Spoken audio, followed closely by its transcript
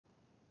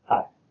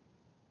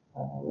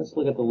Let's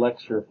look at the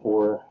lecture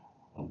for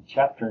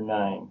Chapter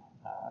 9,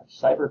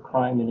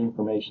 Cybercrime and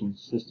Information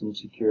System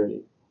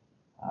Security.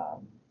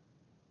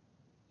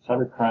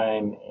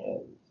 Cybercrime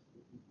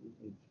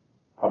is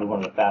probably one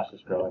of the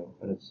fastest growing,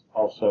 but it's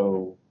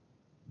also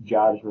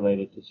jobs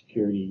related to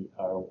security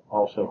are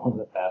also one of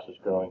the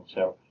fastest growing.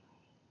 So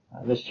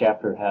this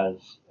chapter has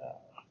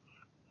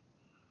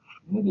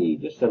maybe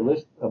just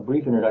a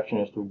brief introduction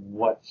as to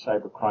what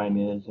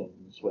cybercrime is and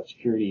what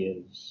security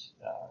is.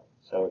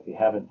 So if you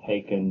haven't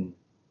taken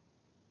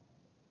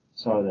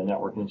some of the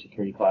networking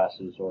security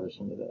classes or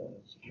some of the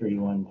Security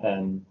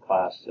 110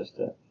 class, just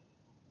to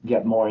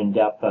get more in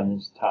depth on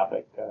this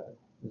topic,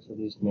 this at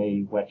least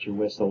may wet your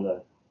whistle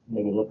to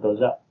maybe look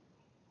those up.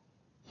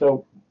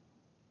 So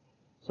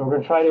we're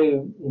going to try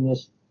to, in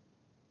this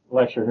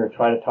lecture here,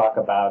 try to talk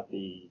about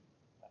the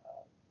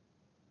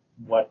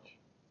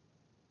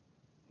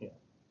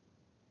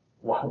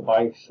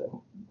why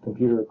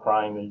computer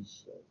crime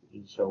is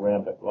so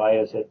rampant. Why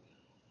is it?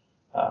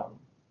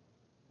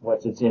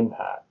 What's its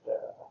impact?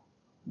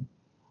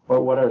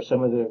 What are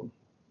some of the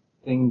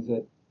things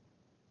that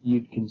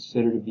you'd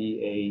consider to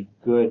be a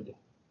good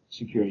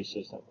security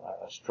system,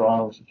 a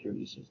strong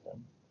security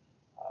system?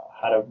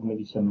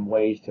 Maybe some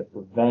ways to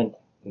prevent,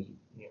 because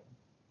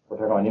we're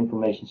talking about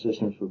information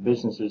systems for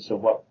businesses, so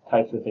what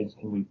types of things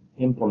can we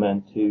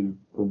implement to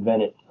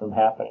prevent it from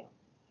happening?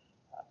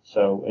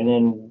 And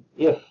then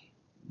if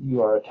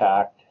you are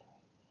attacked,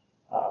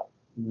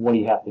 what do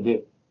you have to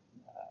do?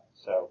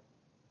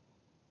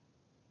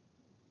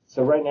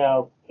 So right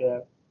now,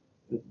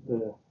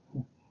 the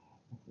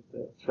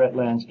threat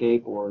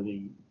landscape or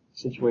the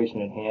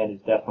situation at hand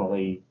is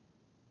definitely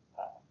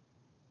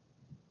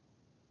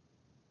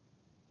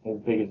as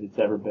big as it's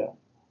ever been.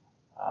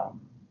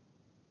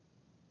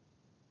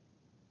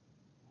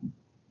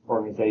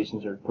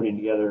 Organizations are putting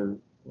together,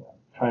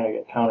 trying to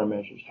get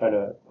countermeasures, try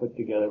to put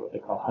together what they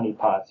call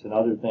honeypots and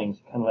other things,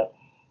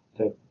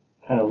 to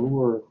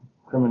lure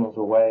criminals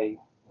away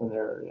from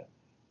their area.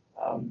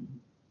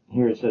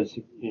 Here it says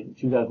in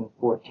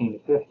 2014 to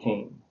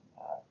 15,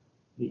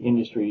 the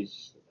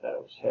industries that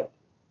was hit: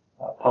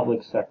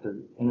 public sector,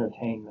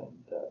 entertainment,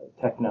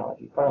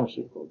 technology,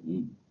 pharmaceutical.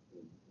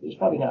 There's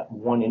probably not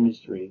one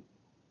industry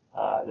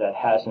that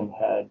hasn't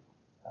had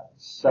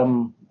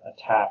some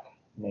attack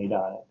made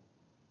on it.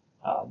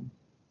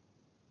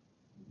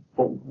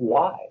 But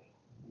why?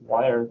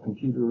 Why are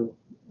computer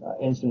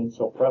incidents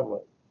so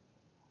prevalent?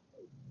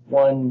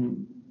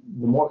 One,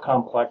 the more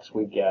complex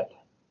we get,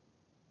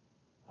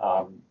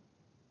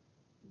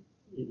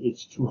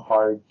 it's too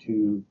hard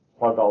to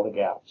plug all the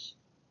gaps.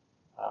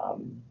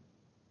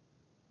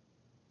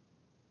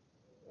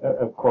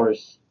 Of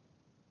course,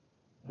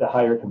 the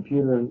higher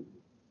computer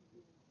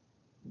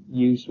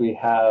use we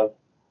have,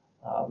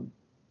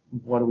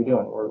 what are we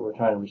doing? We're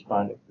trying to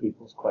respond to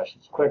people's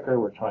questions quicker.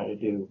 We're trying to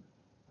do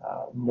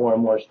more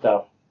and more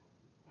stuff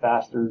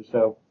faster.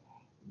 So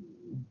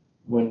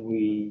when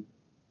we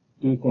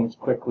do things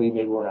quickly,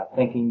 maybe we're not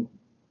thinking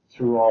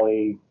through all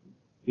the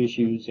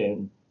issues,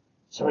 and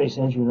somebody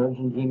sends you an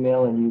urgent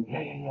email, and you,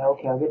 yeah,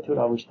 okay, I'll get to it,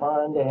 I'll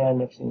respond, and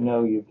next thing you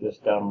know, you've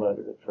just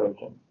downloaded a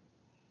Trojan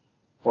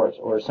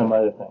or some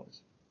other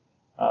things.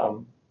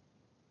 And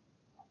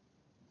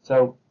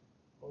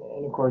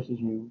of course, as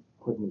you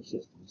put new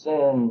systems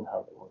in,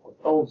 how they work with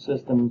old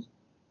systems,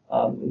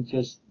 it's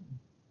just,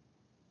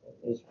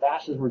 as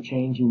fast as we're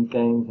changing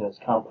things and as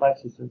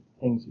complex as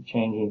things are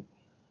changing,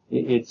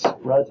 it's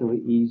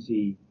relatively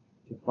easy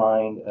to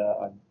find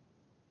a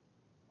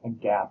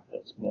gap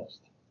that's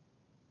missed.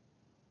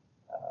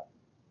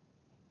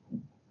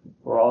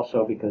 We're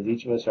also, because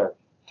each of us are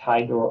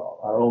tied to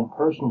our own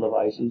personal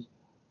devices,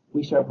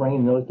 we start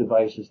bringing those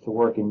devices to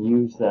work and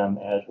use them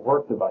as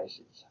work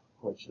devices,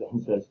 which then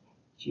says,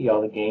 gee,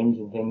 all the games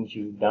and things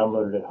you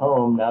downloaded at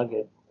home now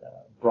get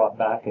brought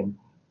back and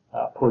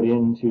put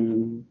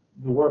into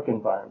the work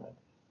environment.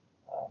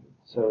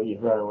 So you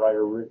run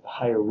a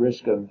higher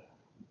risk of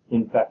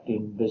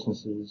infecting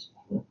businesses,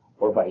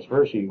 or vice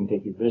versa. You can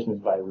take your business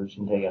virus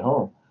and take it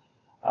home.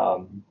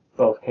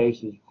 Both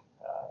cases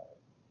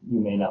you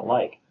may not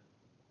like.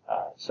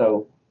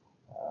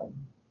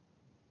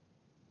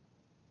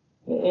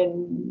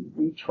 And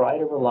we try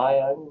to rely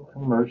on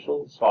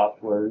commercial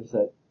softwares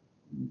that,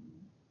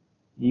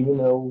 even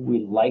though we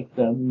like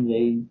them,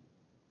 they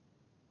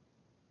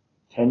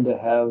tend to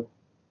have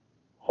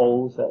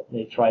holes that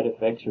they try to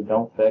fix or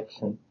don't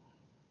fix, and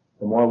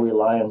the more we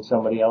rely on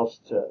somebody else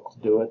to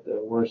do it, the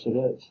worse it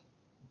is.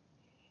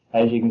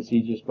 As you can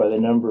see just by the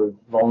number of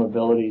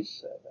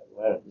vulnerabilities,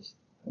 this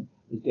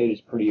data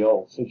is pretty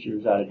old, 6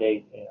 years out of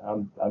date.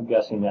 I'm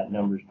guessing that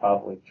number's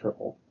probably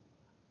tripled.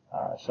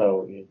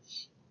 So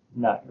it's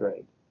not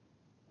great.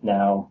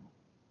 Now,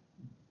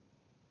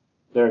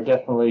 there are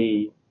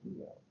definitely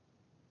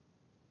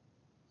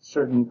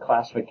certain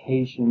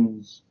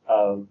classifications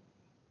of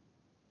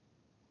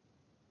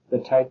the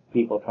type of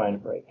people trying to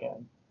break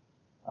in,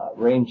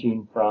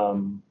 ranging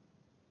from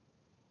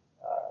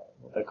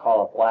what they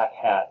call a black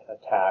hat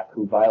attack,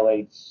 who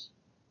violates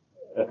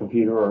a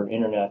computer or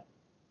internet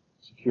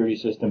security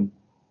system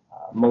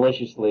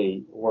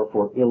maliciously or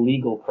for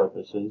illegal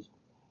purposes,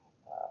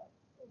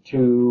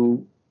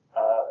 to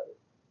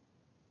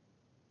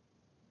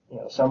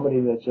somebody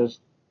that's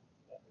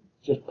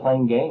just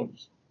playing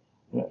games,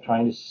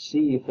 trying to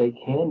see if they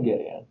can get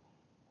in.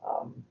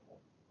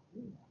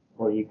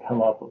 Or you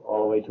come up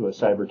all the way to a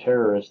cyber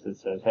terrorist that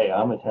says, hey,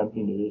 I'm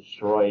attempting to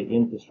destroy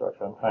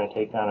infrastructure. I'm trying to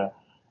take down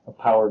a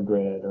power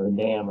grid or a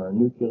dam or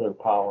nuclear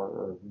power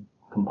or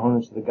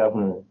components of the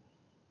government,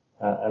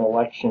 an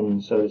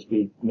election, so to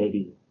speak,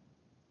 maybe.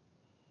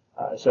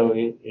 So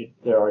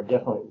there are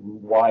definitely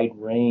wide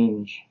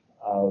range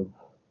of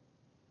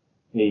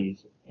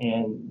these.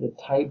 And the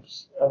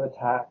types of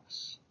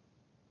attacks,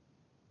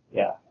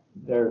 yeah,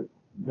 they're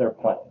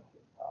plenty.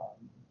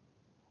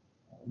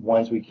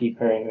 Ones we keep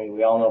hearing, I mean,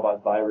 we all know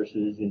about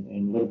viruses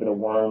and a little bit of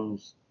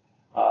worms,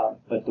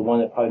 but the one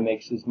that probably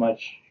makes as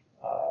much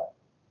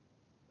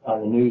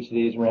on the news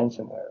today is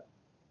ransomware.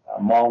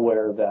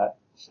 Malware that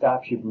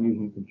stops you from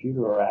using the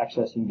computer or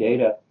accessing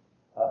data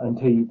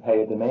until you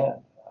pay a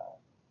demand.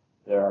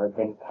 There have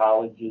been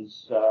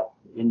colleges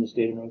in the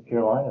state of North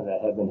Carolina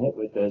that have been hit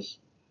with this,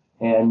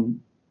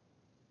 and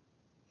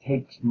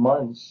takes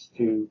months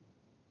to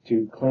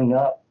clean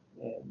up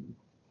and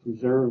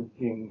preserve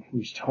and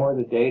restore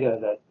the data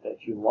that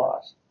you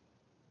lost.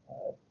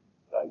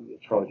 You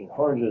get Trojan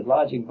horses,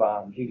 logic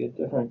bombs, you get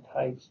different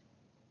types,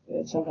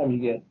 and sometimes you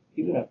get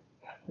even a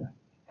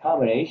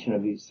combination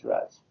of these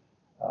threats.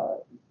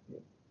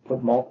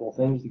 Put multiple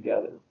things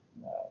together.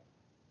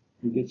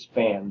 You get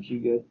spams, you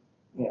get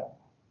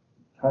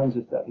tons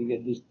of stuff. You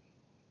get just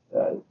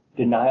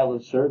denial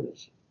of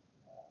service,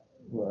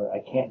 where I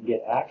can't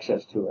get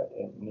access to it.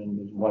 And then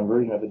there's one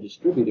version of it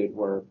distributed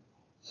where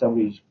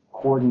somebody's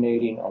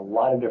coordinating a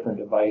lot of different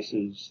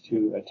devices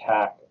to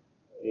attack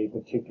a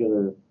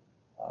particular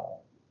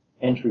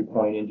entry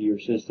point into your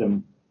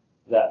system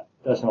that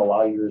doesn't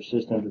allow your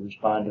system to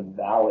respond to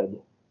valid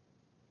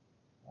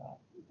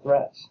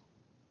threats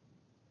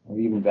or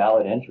even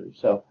valid entries.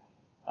 So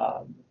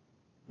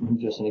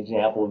just an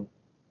example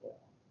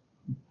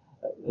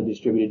of a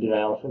distributed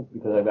denial,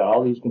 because I've got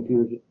all these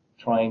computers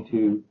trying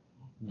to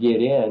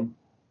get in,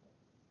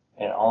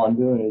 and all I'm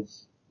doing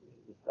is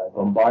I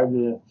bombard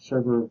the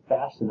server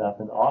fast enough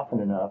and often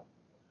enough,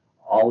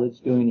 all it's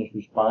doing is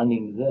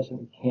responding to this,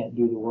 and it can't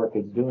do the work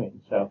it's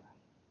doing. So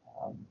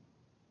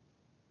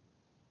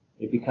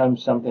it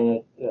becomes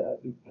something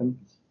that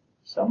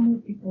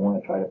some people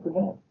want to try to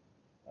prevent.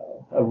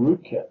 A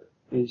rootkit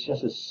is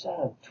just a set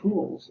of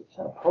tools, a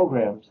set of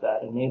programs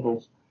that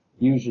enables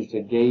users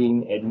to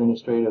gain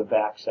administrative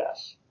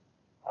access.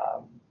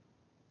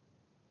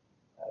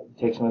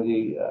 Take some of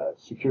the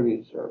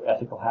securities or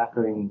ethical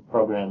hacking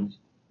programs.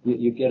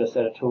 You get a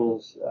set of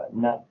tools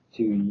not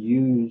to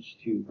use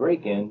to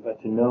break in,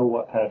 but to know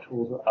what kind of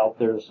tools are out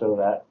there so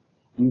that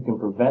you can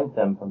prevent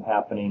them from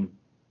happening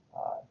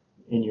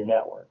in your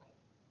network.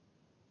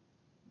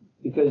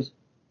 Because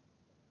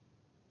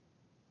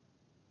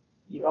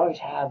you always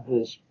have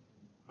this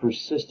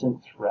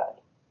persistent threat.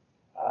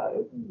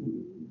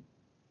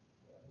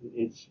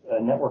 It's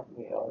a network,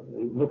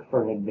 look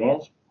for an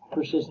advanced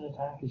persistent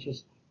attack. It's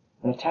just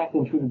an attack the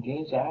intruder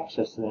gains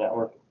access to the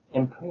network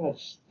and pretty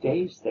much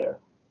stays there,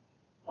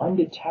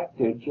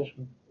 undetected, just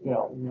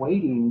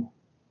waiting.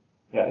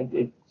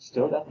 It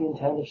still got the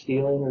intent of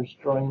stealing or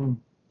destroying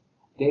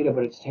data,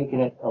 but it's taken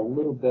it a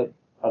little bit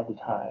of the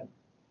time.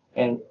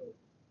 And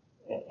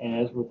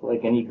as with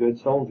like any good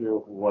soldier,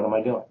 what am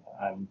I doing?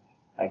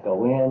 I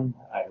go in,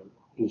 I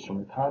do some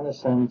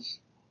reconnaissance.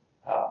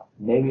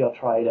 Maybe I'll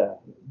try to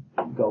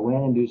go in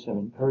and do some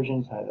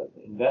incursions, kind of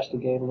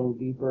investigate a little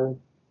deeper,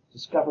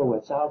 discover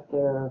what's out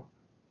there.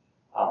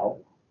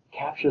 I'll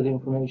capture the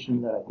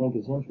information that I think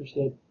is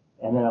interested,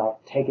 and then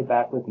I'll take it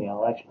back with me.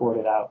 I'll export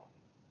it out.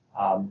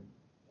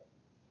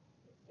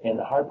 And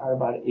the hard part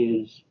about it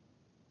is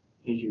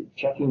you're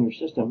checking your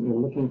system. You're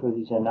looking for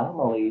these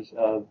anomalies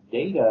of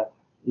data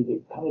either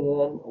coming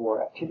in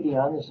or activity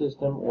on the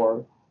system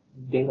or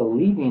data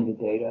leaving the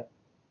data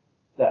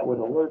that would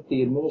alert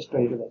the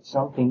administrator that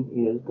something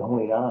is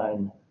going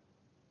on,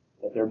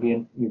 that you're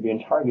being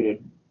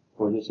targeted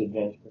for this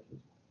advanced purpose.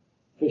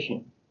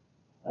 Phishing.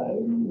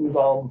 We've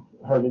all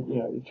heard it.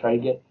 You try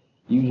to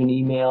use an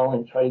email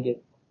and try to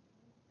get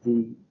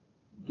the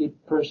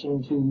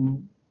person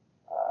to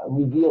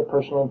reveal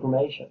personal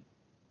information,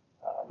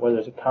 whether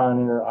it's a con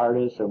or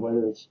artist or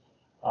whether it's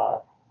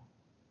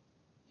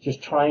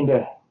just trying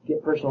to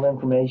get personal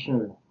information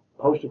or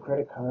post a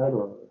credit card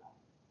or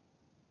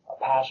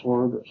a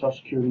password or social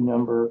security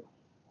number,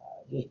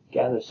 just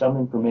gather some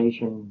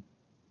information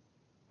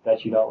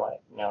that you don't like.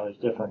 Now there's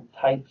different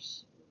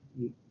types.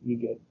 You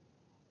get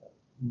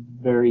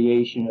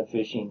variation of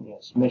phishing,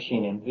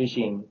 smishing and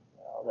vishing.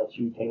 I'll let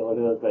you take a look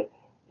at those, but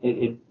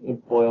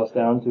it boils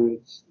down to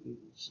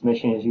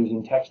smishing is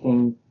using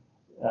texting,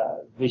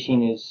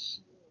 vishing is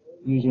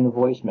using a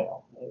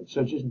voicemail.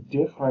 So just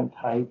different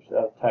types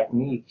of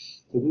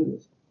techniques to do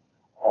this.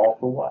 All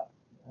for what?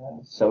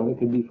 Some of it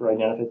could be for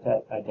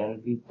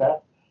identity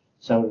theft.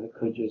 Some of it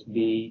could just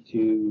be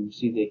to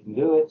see if they can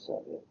do it.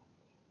 So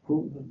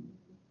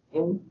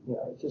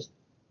just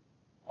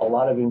a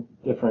lot of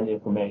different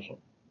information.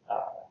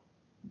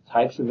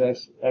 Types of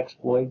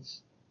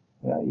exploits.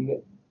 When you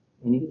get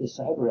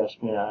to cyber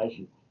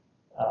espionage,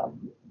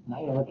 now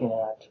you're looking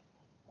at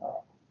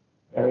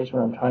areas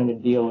where I'm trying to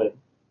deal with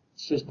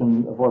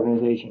system of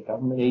organization,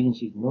 government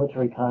agencies,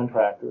 military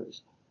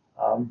contractors,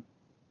 and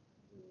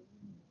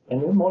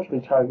they're mostly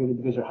targeted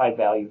because they're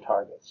high-value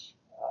targets.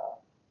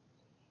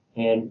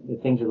 And the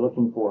things they're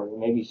looking for,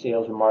 maybe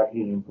sales and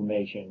marketing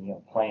information,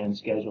 plans,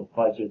 schedules,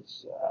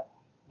 budgets,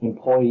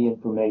 employee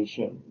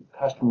information,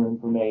 customer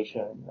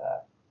information,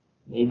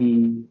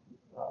 maybe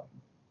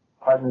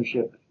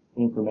partnership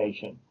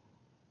information,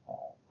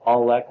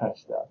 all that kind of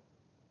stuff.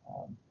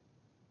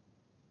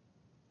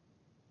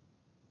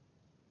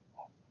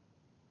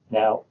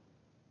 Now,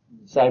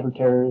 cyber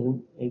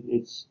terrorism,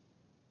 it's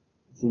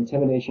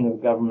intimidation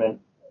of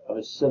government, of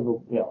a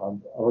civil,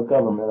 of a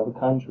government, of a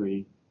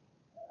country,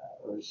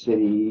 or a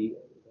city,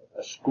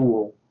 a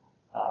school,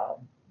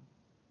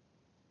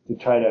 to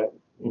try to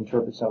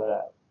interpret some of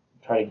that,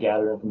 try to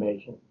gather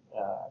information.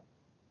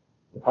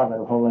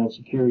 Department of Homeland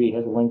Security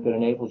has a link that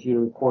enables you to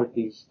report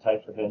these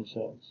types of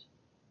incidents.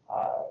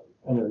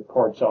 And the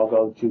reports all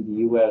go to the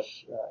U.S.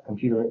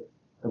 Computer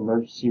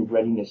Emergency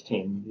Readiness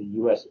Team, the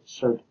U.S.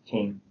 CERT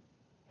team,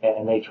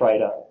 and they try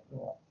to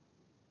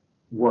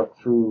work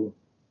through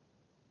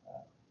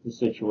the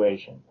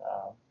situation.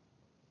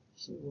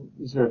 So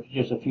these are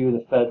just a few of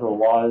the federal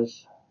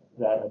laws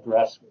that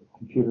address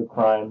computer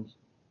crimes.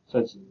 So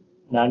it's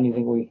not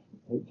anything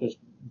just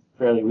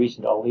fairly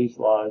recent. All these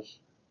laws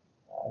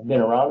have been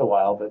around a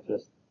while, but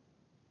just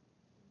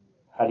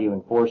how do you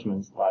enforce them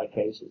in a lot of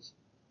cases?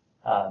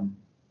 Now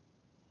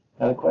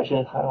the question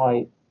is, how do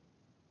I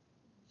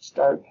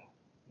start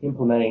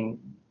implementing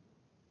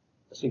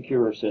a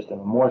secure system,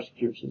 a more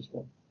secure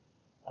system?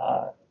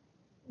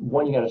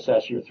 One, you got to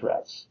assess your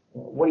threats.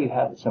 What do you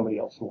have that somebody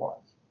else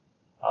wants?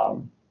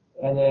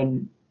 And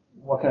then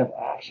what kind of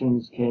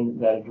actions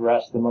that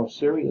address the most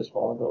serious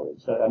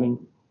vulnerabilities? So, I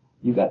mean,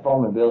 you've got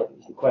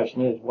vulnerabilities. The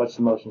question is, what's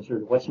the most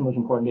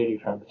important data you're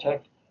trying to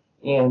protect,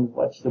 and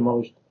what's the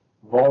most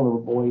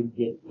vulnerable way to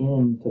get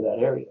into that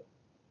area?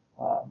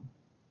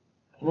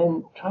 And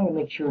then trying to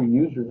make sure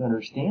users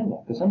understand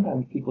that, because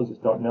sometimes people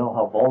just don't know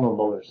how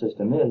vulnerable their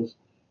system is.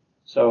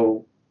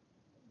 So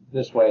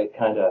this way,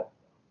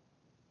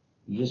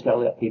 you just got to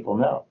let people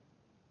know.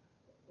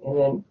 And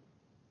then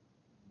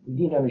you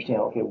need to understand,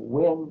 okay,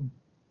 when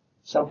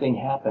something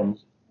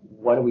happens,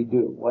 what do we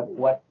do?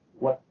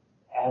 What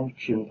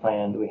action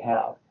plan do we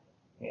have?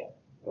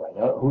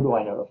 Who do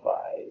I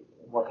notify?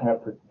 What kind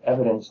of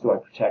evidence do I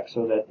protect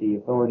so that the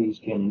authorities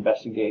can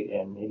investigate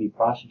and maybe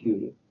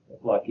prosecute it,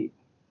 if lucky?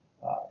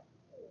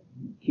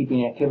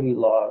 Keeping activity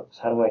logs.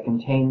 How do I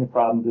contain the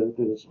problem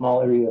to as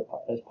small area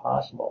as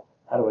possible?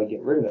 How do I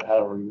get rid of it? How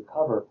do I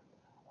recover?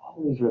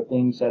 All these are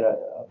things that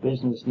a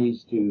business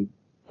needs to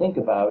think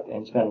about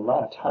and spend a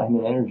lot of time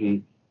and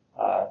energy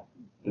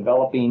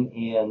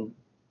developing and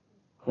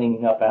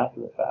cleaning up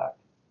after the fact.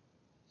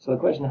 So the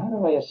question, how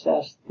do I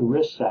assess the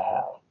risks I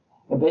have?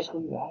 And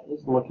basically that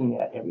is looking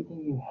at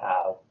everything you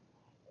have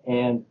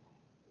and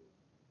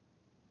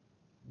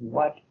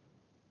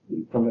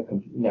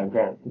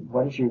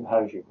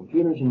how is your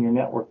computers and your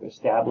network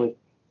established?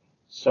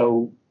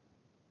 So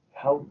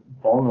how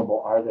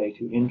vulnerable are they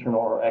to internal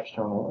or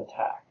external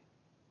attack?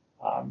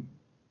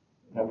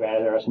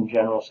 Granted, there are some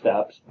general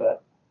steps,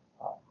 but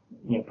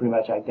pretty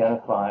much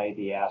identify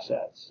the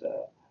assets,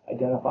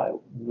 identify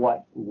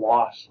what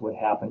loss would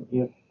happen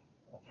if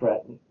a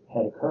threat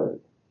had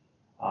occurred.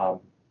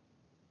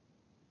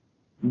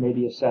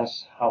 Maybe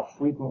assess how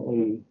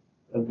frequently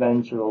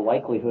events or the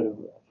likelihood of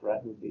a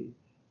threat would be.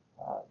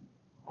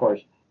 Of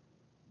course,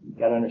 you've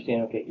got to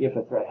understand, okay, if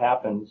a threat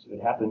happens, if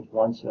it happens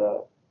once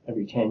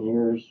every 10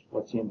 years,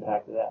 what's the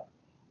impact of that?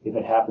 If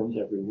it happens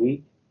every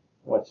week,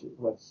 what's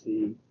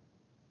the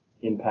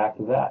impact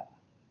of that?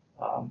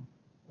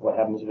 What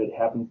happens if it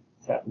happens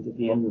at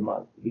the end of the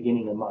month, the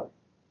beginning of the month?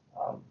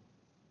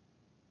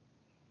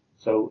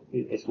 So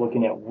it's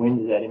looking at when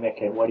does that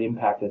impact, what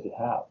impact does it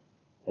have?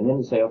 And then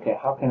to say, okay,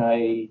 how can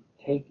I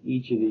take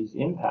each of these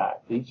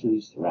impacts, each of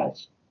these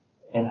threats,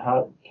 and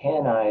how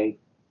can I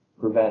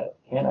prevent it?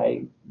 Can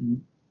I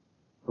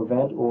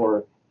prevent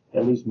or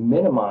at least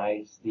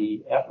minimize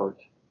the effort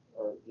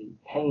or the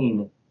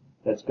pain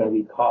that's going to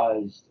be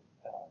caused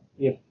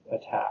if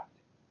attacked?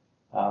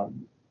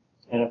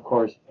 And of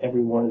course,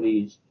 every one of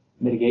these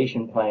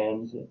mitigation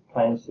plans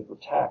to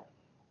protect,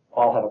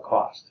 all have a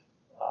cost.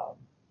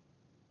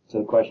 So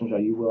the question is, are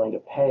you willing to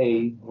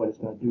pay what it's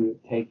going to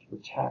take to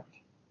protect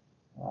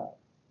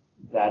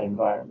that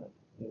environment,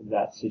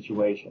 that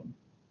situation?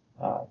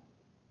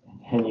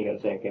 And you got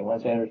to say, okay,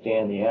 once I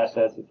understand the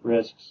assets, the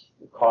risks,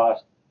 the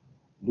cost,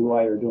 do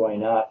I or do I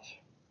not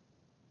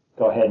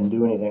go ahead and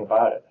do anything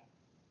about it?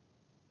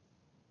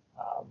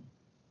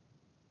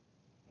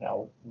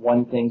 Now,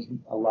 one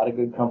thing a lot of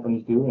good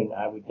companies do, and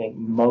I would think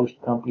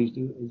most companies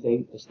do, is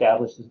they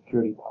establish a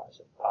security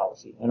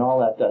policy. And all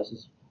that does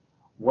is,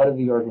 what's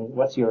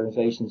the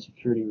organization's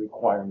security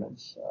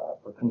requirements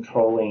for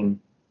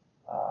controlling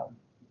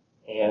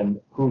and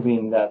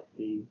proving that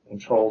the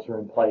controls are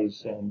in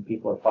place and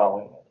people are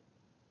following it.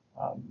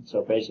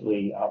 So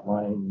basically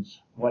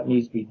outlines what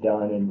needs to be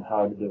done and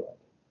how to do it.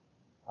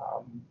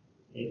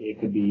 It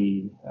could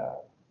be,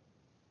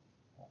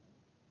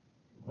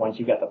 once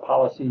you got the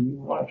policy, you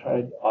want to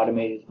try to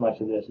automate as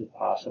much of this as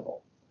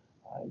possible.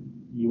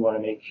 You want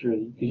to make sure,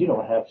 because you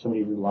don't have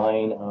somebody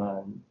relying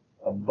on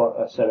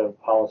a set of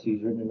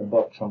policies written in a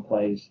book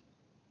someplace.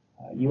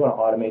 You want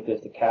to automate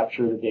this to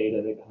capture the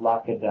data, to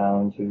lock it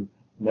down, to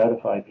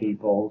notify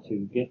people,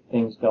 to get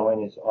things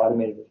going as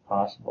automated as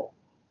possible.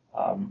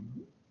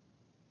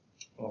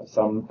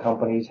 Some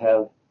companies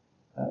have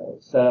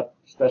set up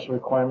special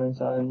requirements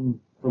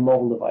for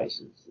mobile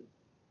devices,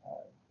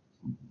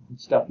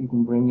 stuff you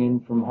can bring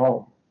in from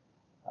home.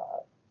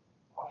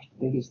 Of course,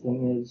 the biggest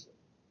thing is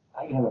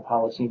I can have a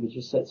policy that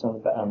just sits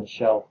on the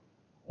shelf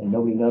and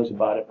nobody knows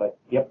about it, but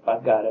yep,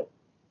 I've got it.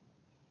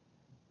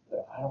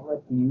 But I don't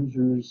let the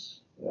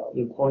users,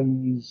 the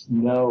employees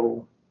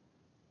know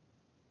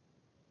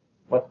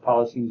what the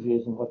policies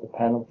is and what the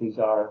penalties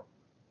are.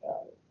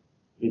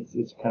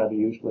 It's kind of a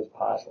useless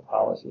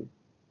policy.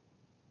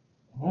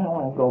 And then I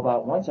want to go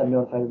about, once I've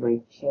notified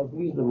everybody, say,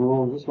 these are the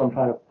rules, this is what I'm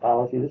trying to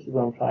follow, this is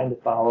what I'm trying to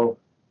follow.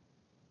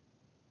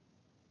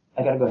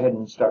 I got to go ahead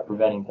and start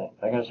preventing things.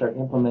 I got to start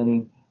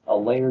implementing a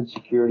layered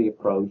security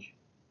approach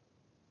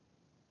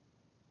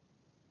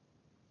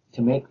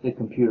to make the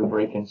computer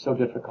break-in so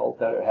difficult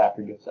that a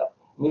hacker gets up.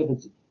 I mean,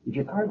 if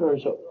your car door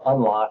is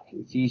unlocked,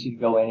 it's easy to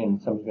go in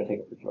and somebody's going to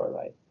take it for a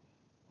joyride.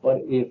 But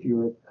if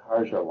your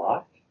cars are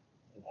locked,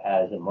 it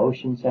has a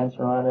motion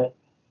sensor on it,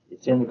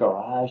 it's in the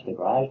garage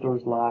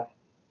door's locked,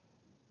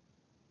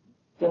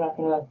 they're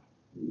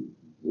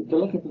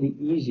looking for the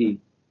easy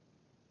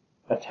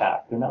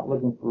attack. They're not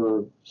looking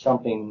for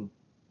something,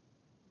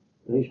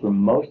 at least for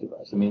most of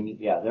us. I mean,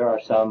 yeah, there are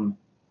some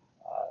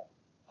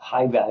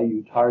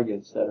high-value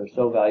targets that are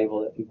so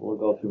valuable that people will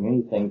go through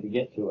anything to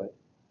get to it.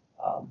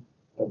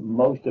 But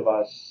most of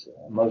us,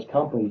 most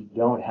companies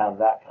don't have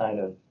that kind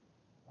of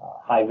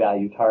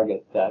high-value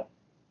target that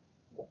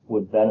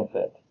would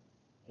benefit,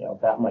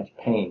 that much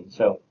pain.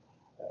 So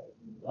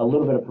a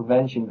little bit of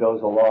prevention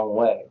goes a long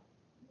way.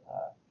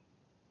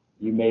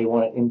 You may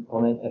want to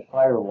implement a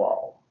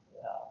firewall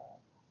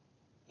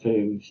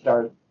to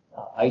start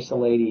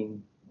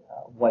isolating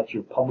what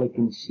your public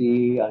can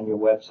see on your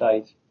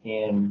websites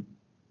and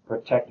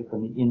protect it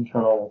from the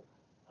internal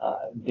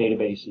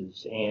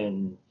databases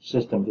and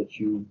systems that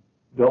you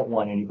don't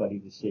want anybody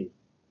to see.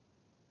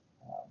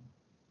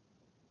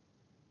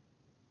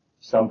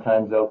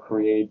 Sometimes they'll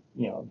create,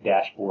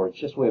 dashboards,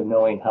 just a way of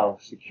knowing how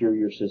secure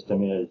your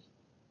system is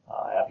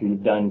after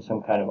you've done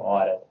some kind of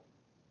audit.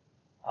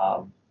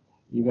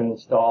 You're going to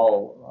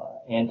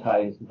install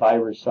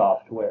antivirus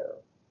software,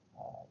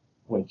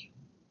 which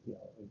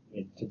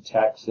it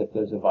detects if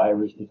there's a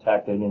virus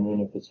detected, and then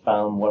if it's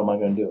found, what am I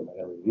going to do? Am I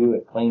going to review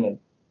it, clean it,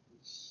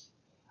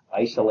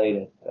 isolate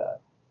it?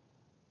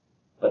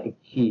 But the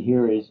key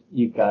here is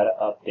you've got to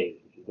update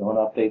it. If you don't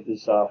update the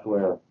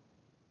software,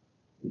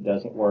 it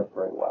doesn't work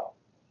very well.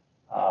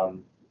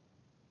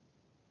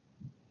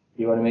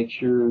 You want to make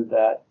sure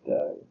that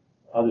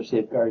other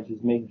safeguards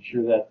is making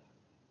sure that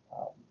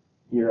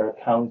your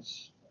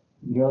accounts,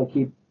 you only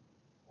keep,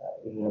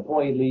 if an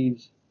employee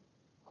leaves,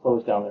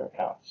 close down their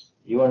accounts.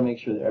 You want to make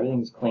sure that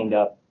everything's cleaned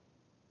up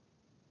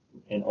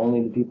and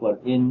only the people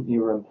that are in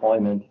your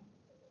employment,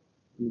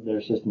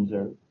 their systems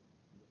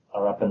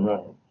are up and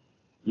running.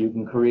 You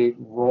can create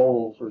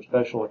roles or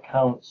special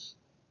accounts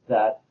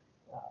that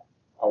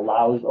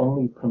allows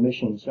only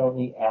permissions,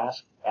 only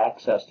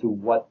access to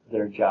what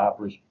their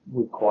job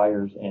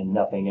requires and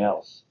nothing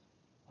else.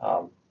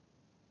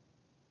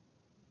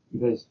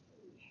 Because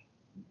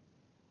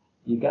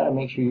you've got to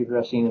make sure you're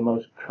addressing the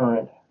most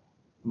current,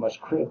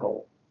 most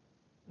critical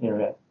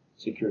internet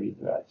security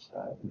threats,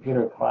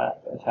 computer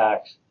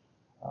attacks.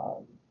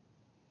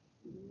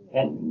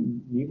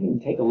 And you can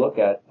take a look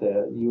at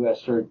the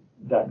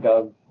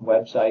uscert.gov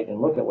website and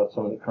look at what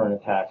some of the current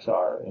attacks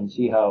are and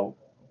see how,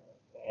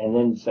 and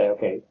then say,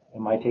 okay,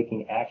 am I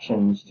taking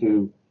actions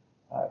to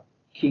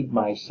keep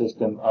my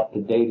system up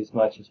to date as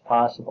much as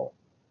possible?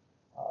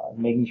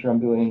 Making sure I'm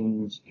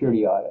doing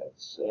security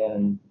audits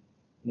and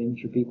making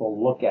sure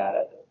people look at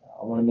it.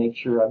 I want to make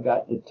sure I've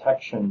got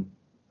detection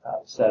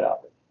set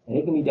up. And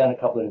it can be done a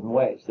couple of different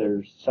ways.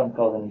 There's something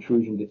called an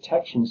intrusion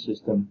detection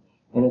system,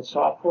 and it's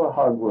software or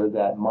hardware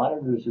that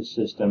monitors the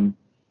system,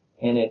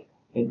 and it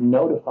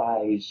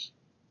notifies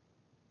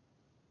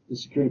the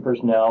security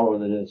personnel or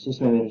the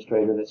system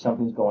administrator that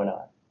something's going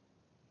on.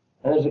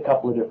 And there's a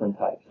couple of different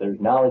types.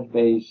 There's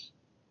knowledge-based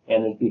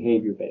and there's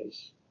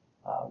behavior-based.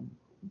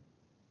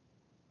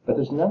 But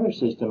there's another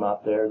system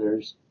out there.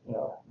 There's,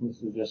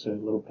 this is just a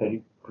little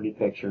pretty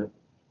picture.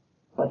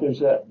 But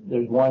there's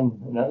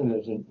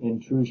an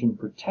intrusion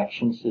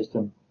protection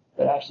system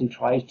that actually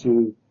tries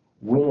to,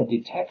 when it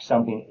detects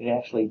something, it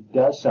actually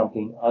does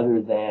something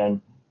other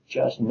than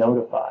just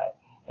notify.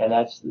 And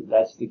that's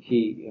the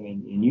key. I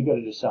mean, and you got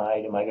to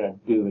decide, am I going to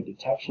do a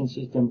detection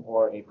system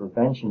or a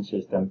prevention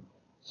system?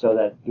 so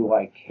that do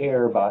I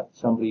care about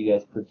somebody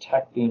that's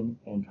protecting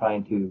and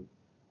trying to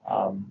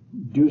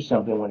do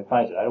something when it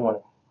finds it. I don't want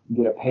to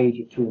get a page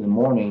at 2 in the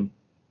morning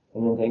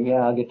and then think,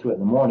 yeah, I'll get to it in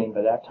the morning.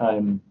 By that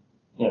time,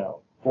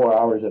 4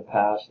 hours have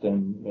passed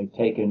and they've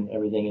taken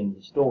everything into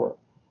the store.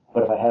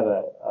 But if I have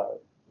a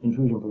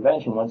intrusion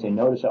prevention, once they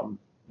notice something,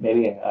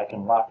 maybe I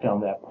can lock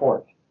down that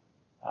port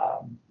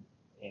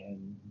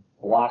and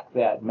block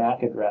that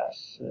MAC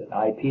address, an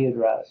IP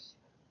address.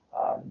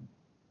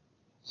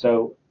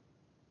 So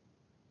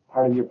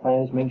part of your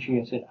plan is make sure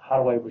you say,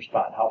 how do I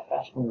respond? How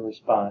fast can I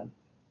respond?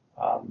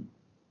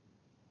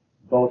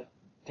 Both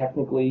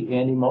technically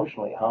and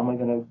emotionally. How am I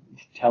going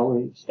to tell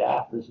the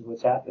staff this is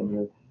what's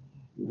happened?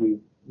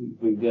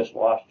 We've just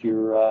lost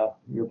your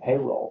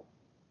payroll.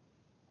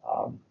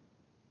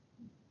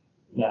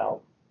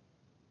 Now,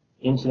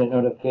 incident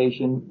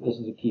notification, this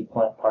is a key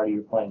part of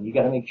your plan. You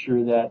got to make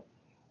sure that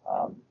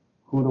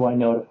who do I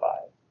notify?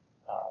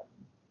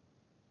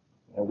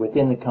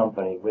 Within the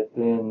company,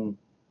 within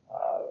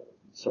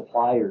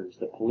suppliers,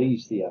 the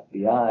police, the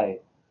FBI,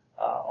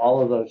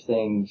 all of those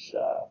things,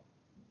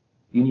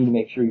 you need to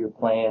make sure your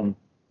plan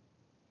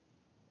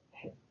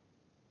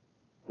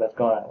that's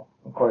going on.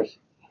 Of course,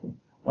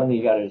 one thing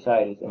you got to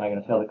decide is, am I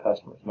going to tell the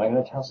customers? Am I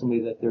going to tell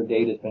somebody that their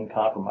data has been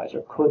compromised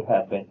or could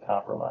have been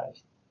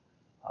compromised?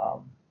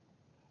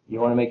 You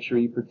want to make sure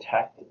you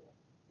protect it.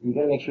 You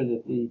got to make sure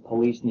that the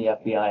police and the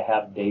FBI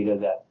have data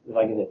that,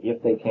 like I said,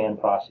 if they can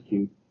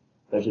prosecute,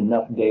 there's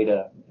enough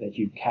data that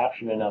you've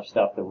captured enough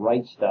stuff, the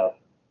right stuff,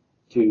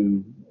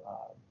 to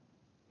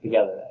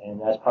gather that.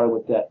 And that's part of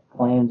what that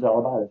plan's all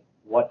about, is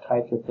what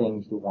types of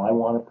things do I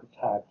want to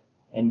protect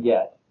and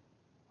get.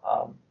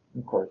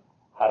 Of course,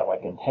 how do I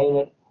contain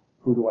it?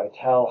 Who do I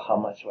tell? How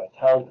much do I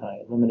tell? Can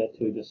I limit it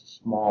to just a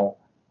small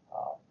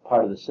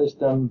part of the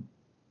system?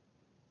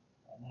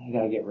 And I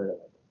got to get rid of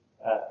it.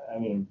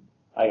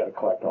 I got to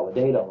collect all the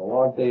data, all the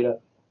log data.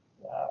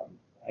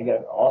 I got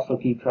to also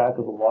keep track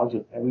of the logs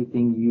of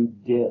everything you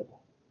did,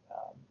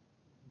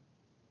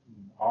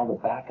 all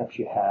the backups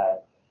you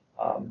had.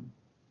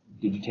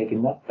 Did you take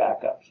enough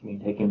backups?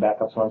 Taking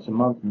backups once a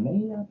month may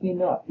not be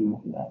enough.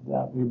 You may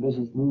not, your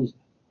business lose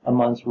a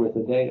month's worth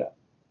of data.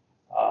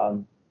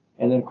 And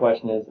then the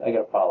question is, I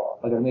got to follow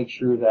up. I got to make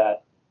sure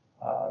that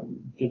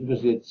just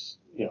because it's,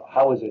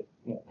 how is it,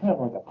 kind of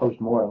like a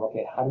post-mortem.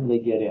 Okay, how did they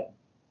get in?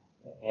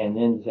 And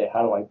then say,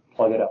 how do I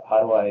plug it up?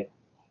 How do I,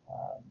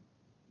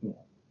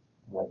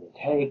 what do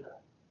they take?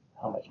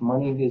 How much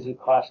money is it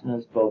costing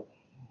us, both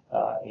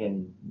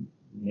in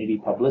maybe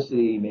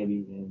publicity,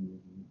 maybe in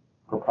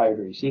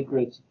proprietary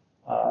secrets,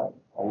 a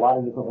lot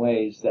of different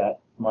ways that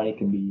money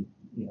can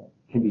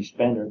be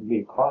spent or be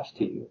a cost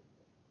to you.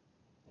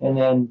 And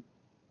then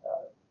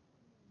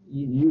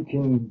you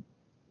can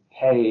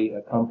pay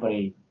a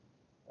company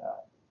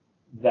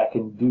that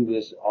can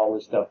do all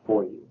this stuff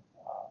for you.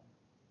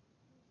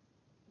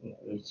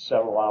 There's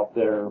several out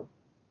there.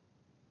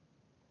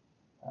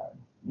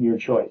 Your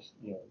choice.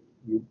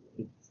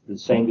 It's the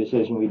same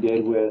decision we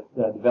did with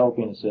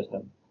developing a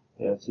system.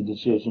 It's a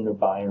decision to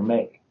buy or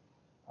make.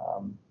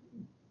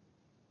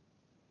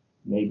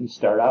 Maybe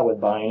start out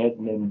with buying it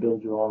and then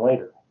build your own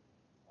later.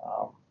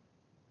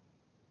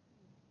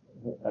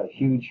 A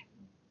huge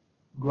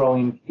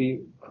growing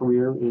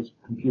career is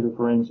computer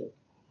forensic.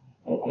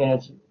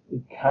 And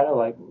it kind of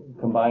like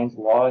combines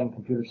law and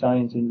computer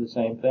science into the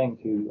same thing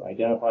to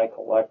identify,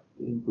 collect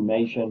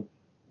information,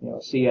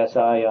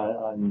 CSI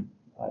on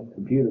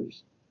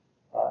computers.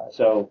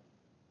 So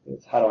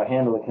it's how do I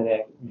handle the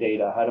connect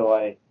data? How do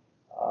I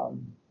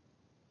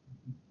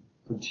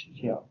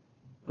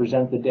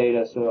present the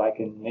data so I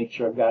can make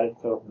sure I've got it,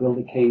 so build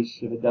a case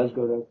if it does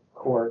go to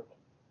court.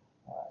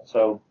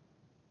 So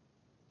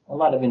a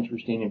lot of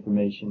interesting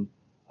information.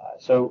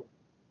 So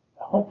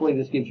hopefully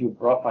this gives you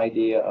a rough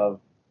idea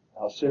of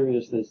how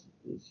serious this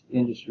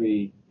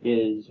industry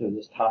is, or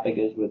this topic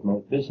is with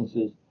most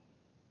businesses.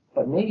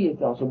 But maybe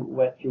it also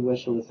wets your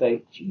whistle to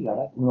say, gee, I'd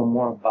like to know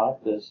more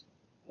about this.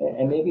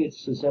 And maybe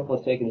it's as simple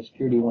as taking a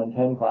Security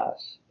 110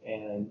 class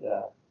and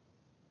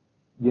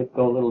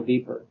go a little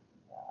deeper.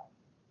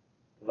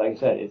 Like I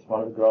said, it's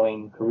one of the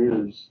growing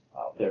careers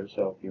out there.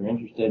 So if you're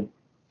interested,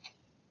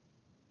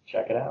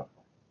 check it out.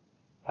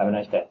 Have a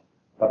nice day.